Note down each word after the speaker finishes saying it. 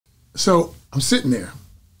So I'm sitting there,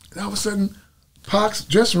 and all of a sudden, Pac's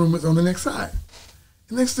dressing room is on the next side.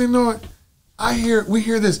 The next thing you know, we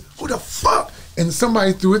hear this, who the fuck? And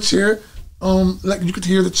somebody threw a chair, like you could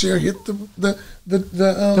hear the chair hit the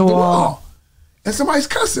wall. And somebody's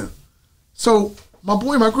cussing. So my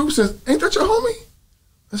boy in my group says, ain't that your homie?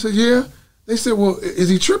 I said, yeah. They said, well, is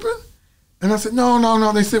he tripping? And I said,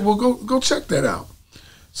 no. They said, well, go check that out.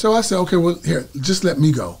 So I said, okay, well, here, just let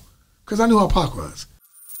me go. Because I knew how Pac was.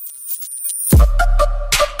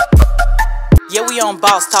 Yeah, we on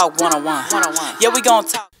Boss Talk 101. Yeah, we gonna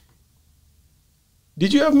talk.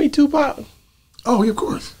 Did you ever meet Tupac? Oh, yeah, of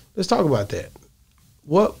course. Let's talk about that.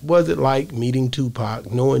 What was it like meeting Tupac,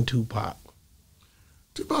 knowing Tupac?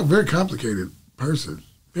 Tupac, very complicated person.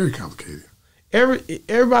 Very complicated.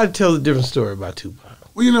 Everybody tells a different story about Tupac.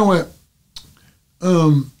 Well, you know what?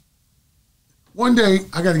 One day,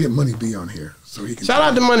 I got to get Money B on here so he can... Shout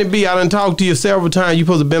out to Money B. I done talked to you several times. You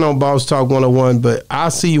supposed to have been on Boss Talk 101, but I'll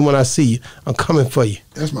see you when I see you. I'm coming for you.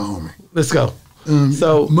 That's my homie. Let's go.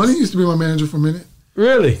 So Money used to be my manager for a minute.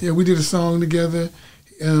 Really? Yeah, we did a song together.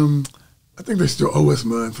 I think they still owe us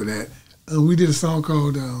money for that. We did a song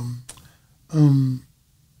called,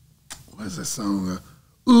 what is that song?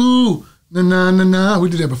 Ooh, na na na na. We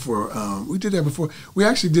did that before. We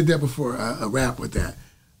actually did that before a rap with that.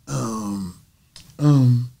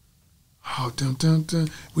 Oh, dun dun dun.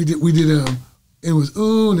 We did. It was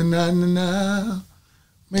ooh na na na na.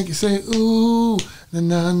 Make it say ooh na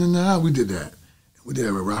na na na. We did that. We did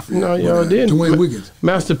that with Raphael. No, y'all didn't. Dwayne Wiggins.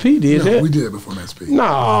 Master P did that. We did it before Master P. No.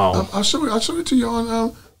 I'll show it to you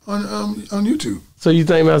on YouTube. So you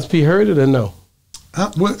think Master P heard it or no?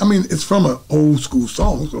 Well, I mean, it's from an old school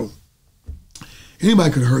song, so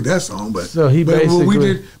anybody could have heard that song. But so he basically we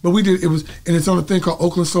did it was, and it's on a thing called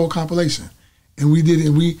Oakland Soul compilation, and we did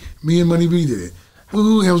it. Me and Money B did it.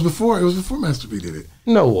 Ooh, it was before Master P did it.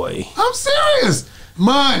 No way. I'm serious.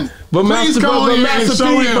 But Master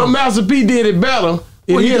P did it better.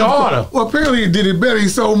 It hit harder. Well, apparently he did it better. He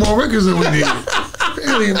sold more records than we did.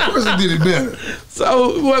 Apparently, of course, he did it better.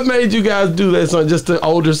 So, what made you guys do that song? Just the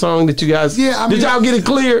older song that you guys? Yeah, I mean, did y'all get it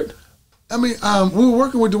cleared? I mean, we were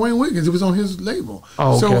working with Dwayne Wiggins. It was on his label.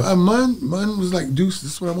 Oh, okay. So Mun was like, "Deuce,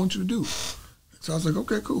 this is what I want you to do." So I was like,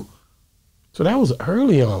 "Okay, cool." So that was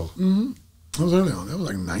early on. Mm-hmm. That was early on. That was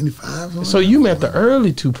like 95. So you met the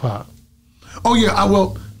early Tupac. Oh yeah,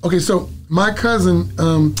 okay. So my cousin,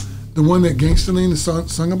 the one that Gangsterline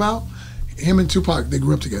sung about, him and Tupac, they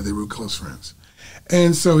grew up together. They were close friends,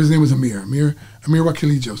 and so his name was Amir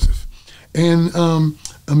Wakili Joseph, and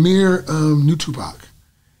Amir knew Tupac,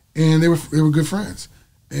 and they were good friends.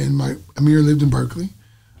 And Amir lived in Berkeley,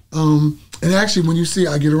 and actually when you see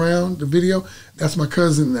I Get Around the video, that's my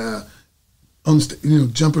cousin,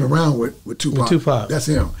 jumping around with Tupac. With Tupac. That's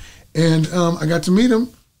him, and I got to meet him,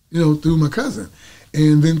 through my cousin,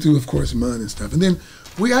 and then through, of course, Mun and stuff. And then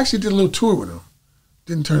we actually did a little tour with him.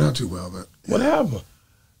 Didn't turn out too well, but what happened?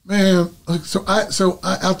 Man, so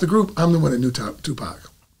out the group, I'm the one that knew Tupac.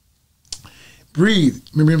 Breed,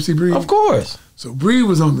 remember MC Breed? Of course. So Breed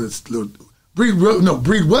was on this little. Breed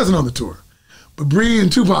wasn't on the tour, but Breed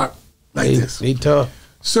and Tupac this. They tough.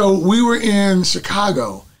 So we were in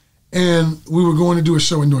Chicago, and we were going to do a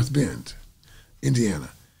show in North Bend, Indiana.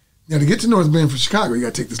 Now, to get to North Bend from Chicago, you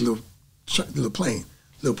got to take this little plane,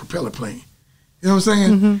 little propeller plane. You know what I'm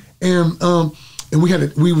saying? Mm-hmm.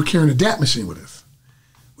 And we were carrying a DAT machine with us.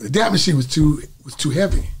 But the DAT machine was too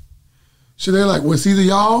heavy. So they're like, well, it's either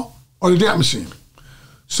y'all or the DAT machine.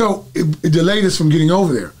 So it delayed us from getting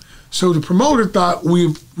over there. So the promoter thought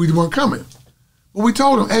we weren't coming. But we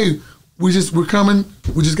told him, hey, we're coming.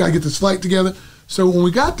 We just got to get this flight together. So when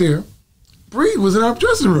we got there, Breed was in our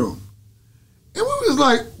dressing room. And we was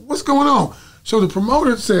like, what's going on? So the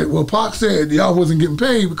promoter said, well, Pac said y'all wasn't getting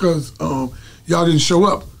paid because y'all didn't show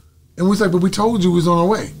up. And we was like, but we told you we was on our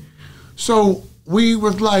way. So we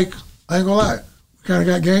was like, I ain't gonna lie, we kind of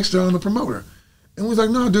got gangster on the promoter. And we was like,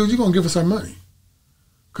 no, dude, you're gonna give us our money.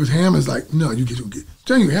 Because Ham is like, no, you get.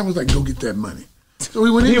 Tell you, Ham was like, go get that money. So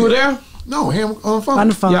we went in. He was there? No, Ham on the phone. On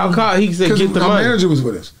the phone. Y'all called, he said, get the money. Our manager was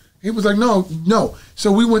with us. He was like, no.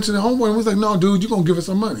 So we went to the homeboy and was like, no, dude, you're gonna give us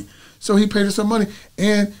some money. So he paid us some money,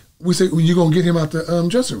 and we said, well, you're going to get him out the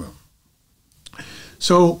dressing room.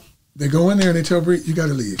 So they go in there and they tell Bree, you got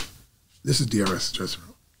to leave. This is DRS dressing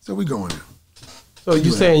room. So we go in there. So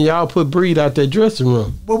you saying y'all put Breed out that dressing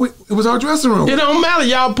room? Well, it was our dressing room. It don't matter.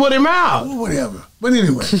 Y'all put him out. Well, whatever. But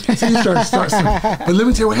anyway, so you start. But let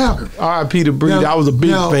me tell you what happened. R.I.P. to Breed. I was a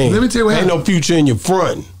big fan. Let me tell you what happened. Ain't no future in your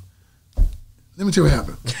front. Let me tell you what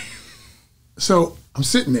happened. So I'm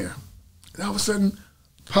sitting there, and all of a sudden,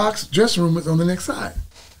 Pac's dressing room is on the next side.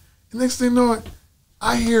 The next thing you know,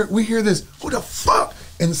 we hear this. Who the fuck?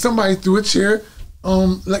 And somebody threw a chair.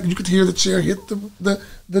 Like you could hear the chair hit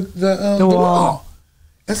the wall.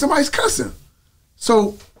 And somebody's cussing.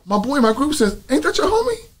 So my boy in my group says, "Ain't that your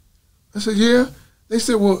homie?" I said, "Yeah." They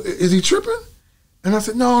said, "Well, is he tripping?" And I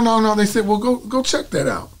said, No. They said, "Well, go check that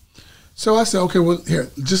out." So I said, "Okay, well, here,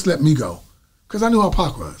 just let me go," because I knew how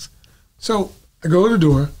Pac was. So I go to the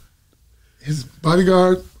door. His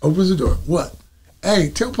bodyguard opens the door. What? Hey,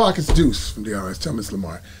 tell Pac it's Deuce from DRS. Tell Miss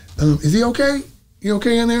Lamarr. Is he okay? You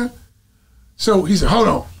okay in there? So he said, "Hold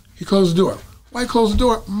on." He closed the door. Why he closed the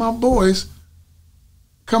door? My boys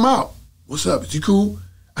come out. "What's up? Is he cool?"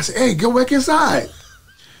 I said, "Hey, go back inside."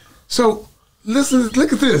 So listen,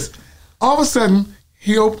 look at this. All of a sudden,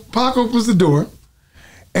 Pac opens the door,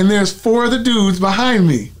 and there's 4 other dudes behind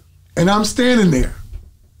me, and I'm standing there.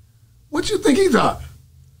 What you think he thought?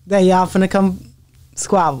 That y'all finna come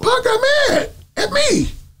squabble. Pac got mad at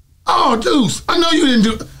me. "Oh, Deuce, I know you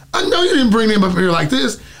didn't bring him up here like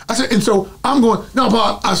this." I said, and so I'm going, "No,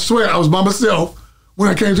 Pac, I swear I was by myself when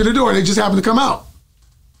I came to the door. They just happened to come out."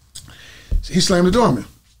 He slammed the door on me.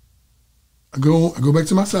 I go back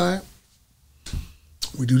to my side.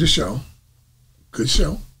 We do the show. Good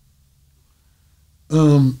show.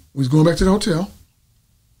 We was going back to the hotel.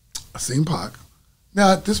 I seen Pac.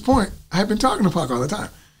 Now at this point, I had been talking to Pac all the time.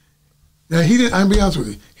 Now he didn't. I'm gonna be honest with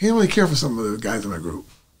you. He didn't really care for some of the guys in my group.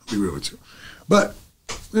 I'll be real with you. But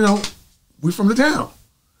we from the town.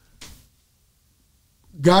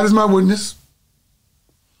 God is my witness.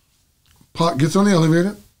 Pac gets on the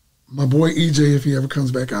elevator. My boy EJ, if he ever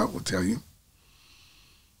comes back out, will tell you.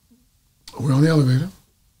 We're on the elevator.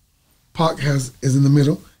 Pac is in the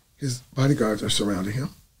middle. His bodyguards are surrounding him.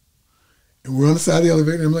 And we're on the side of the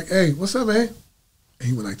elevator, and I'm like, "Hey, what's up, man?" And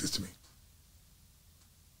he went like this to me.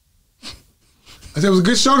 I said, "It was a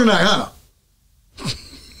good show tonight, huh?"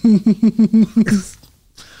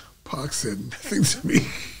 Pac said nothing to me.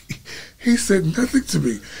 He said nothing to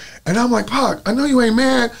me. And I'm like, "Pac, I know you ain't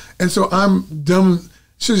mad." And so I'm dumb.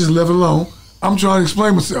 Should have just left it alone. I'm trying to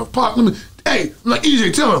explain myself. "Pac, hey," I'm like,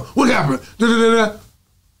 "EJ, tell him what happened." Da-da-da-da.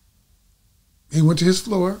 He went to his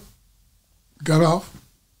floor, got off,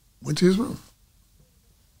 went to his room.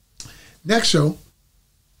 Next show,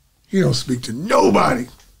 he don't speak to nobody.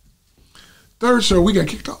 Third show, we got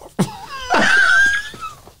kicked off.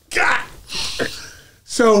 God.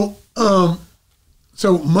 So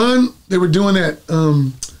Mun, they were doing that.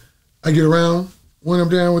 I Get Around when I'm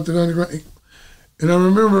down with the underground, and I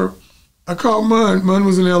remember I called Mun. Mun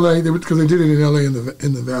was in L.A. because they did it in L.A. in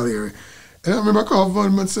the Valley area. And I remember I called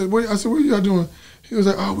Mun and said, "What are y'all doing?" He was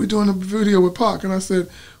like, "Oh, we're doing a video with Pac." And I said,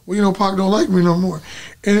 "Well, Pac don't like me no more."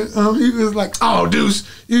 And he was like, "Oh, Deuce,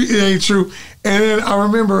 it ain't true." And then I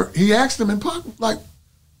remember he asked him, and Pac like,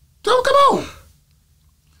 "Tell him come on."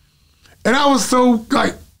 And I was so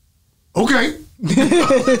like, "Okay."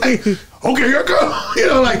 Okay, here I go.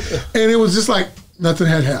 And it was just like nothing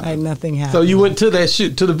had happened. Like nothing happened. So you went to that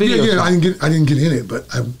shoot, to the video? Yeah, I didn't get in it, but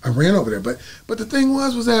I ran over there. But the thing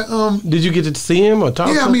was that did you get to see him or talk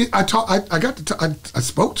to him? Yeah, I mean, I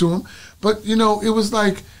spoke to him, but it was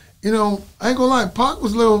like, I ain't gonna lie, Pac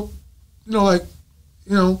was a little, he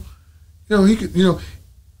could,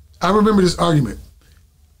 I remember this argument.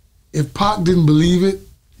 If Pac didn't believe it,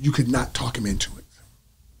 you could not talk him into it.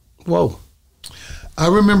 Whoa. I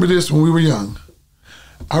remember this when we were young.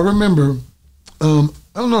 I remember, I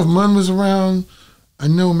don't know if Mun was around. I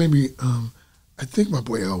know maybe, I think my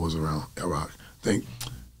boy L was around, L-Rock.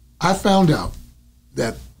 I found out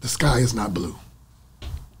that the sky is not blue.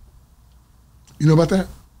 You know about that?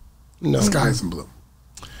 No. The sky isn't blue.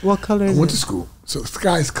 What color is it? I went to school, so the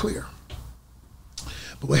sky is clear.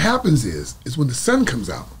 But what happens is when the sun comes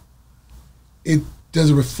out, it does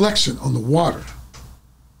a reflection on the water,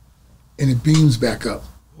 and it beams back up.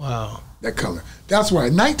 Wow. That color. That's why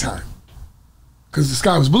at nighttime, because the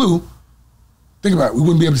sky was blue, think about it, we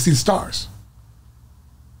wouldn't be able to see the stars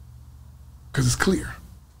because it's clear.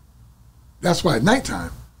 That's why at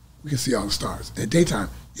nighttime, we can see all the stars. At daytime,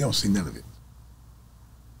 you don't see none of it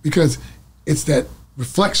because it's that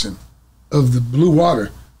reflection of the blue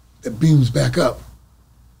water that beams back up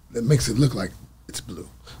that makes it look like it's blue.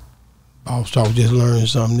 Boss Talk just learned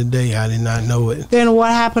something today. I did not know it. Then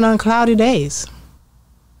what happened on cloudy days?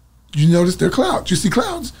 You notice there are clouds. You see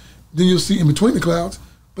clouds, then you'll see in between the clouds,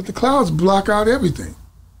 but the clouds block out everything.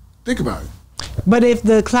 Think about it. But if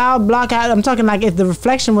the cloud block out, I'm talking like if the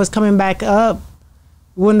reflection was coming back up,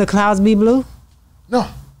 wouldn't the clouds be blue? No,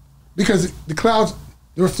 because the clouds,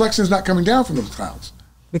 the reflection is not coming down from those clouds.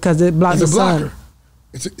 Because it blocks the sun. Blocker.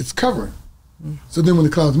 It's covering. So then when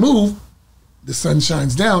the clouds move, the sun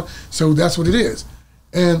shines down. So that's what it is.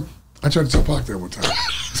 And I tried to tell Pac that one time.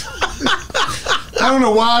 I don't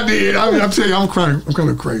know why I did. I mean, I'm telling you, I'm kind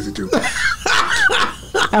of crazy too.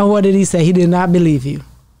 And what did he say? He did not believe you.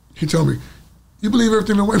 He told me, "You believe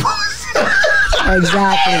everything the way."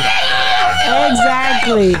 Exactly.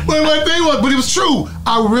 Exactly. But my thing was, but it was true.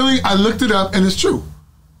 I looked it up, and it's true.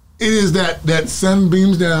 It is that sun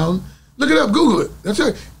beams down. Look it up, Google it. That's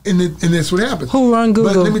right, and that's what happens. Who run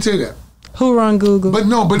Google? But let me tell you that. Who run Google? But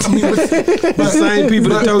no, but I mean, The same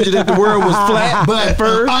people that told you that the world was flat at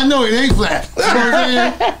first. I know it ain't flat. You know what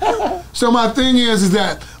I'm saying? So my thing is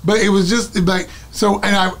that, but it was just like so,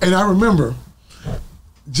 and I remember,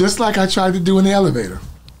 just like I tried to do in the elevator,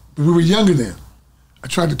 but we were younger then. I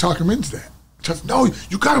tried to talk him into that. I tried to, no,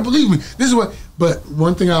 you gotta believe me. This is what. But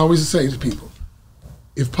one thing I always say to people,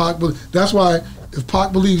 if Pac, that's why if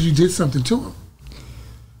Pac believes you did something to him,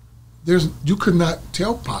 you could not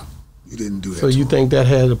tell Pac you didn't do that. So you think that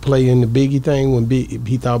had a play in the Biggie thing when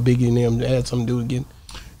he thought Biggie and them had something to do again?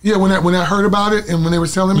 Yeah, when I heard about it and when they were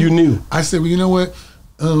telling me, you knew. I said, well, you know what?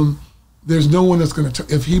 There's no one that's going to.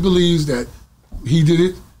 If he believes that he did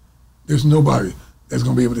it, there's nobody that's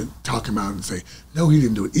going to be able to talk him out and say, no, he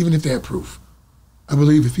didn't do it, even if they had proof. I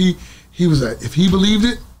believe if he believed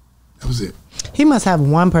it, that was it. He must have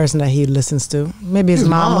one person that he listens to. Maybe his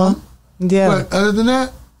mama. Yeah. But other than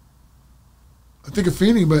that, I think of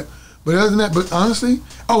Feeney, but other than that, but honestly,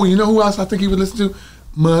 oh, you know who else I think he would listen to?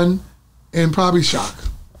 Mun and probably Shock.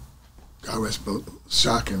 God rest both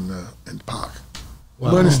Shock and Pac.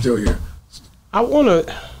 Wow. Mun is still here. I want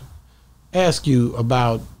to ask you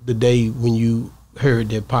about the day when you heard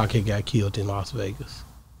that Pac had got killed in Las Vegas.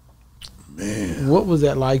 Man. What was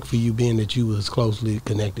that like for you, being that you was closely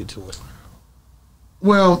connected to him?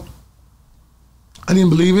 Well, I didn't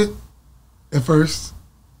believe it at first.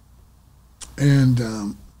 And,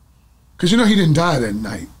 because he didn't die that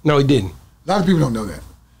night. No, he didn't. A lot of people don't know that.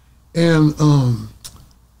 And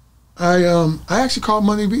I actually called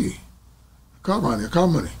Money B. I called Ronnie. I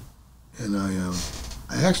called Money. And I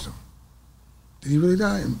asked him, did he really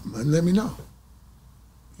die? And Money let me know.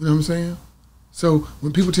 You know what I'm saying? So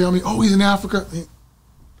when people tell me, oh, he's in Africa,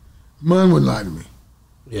 Mun wouldn't lie to me.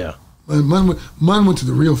 Yeah. Mun went to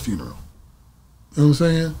the real funeral. You know what I'm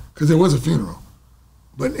saying? Because there was a funeral,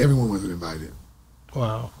 but everyone wasn't invited.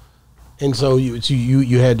 Wow. And so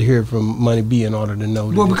you had to hear from Money B in order to know.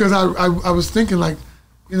 Well, because I was thinking like,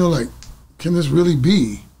 can this really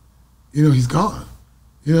be? He's gone.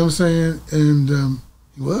 You know what I'm saying? And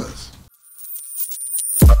he was.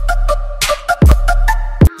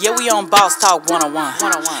 Yeah, we on Boss Talk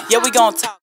 101. Yeah, we gonna talk.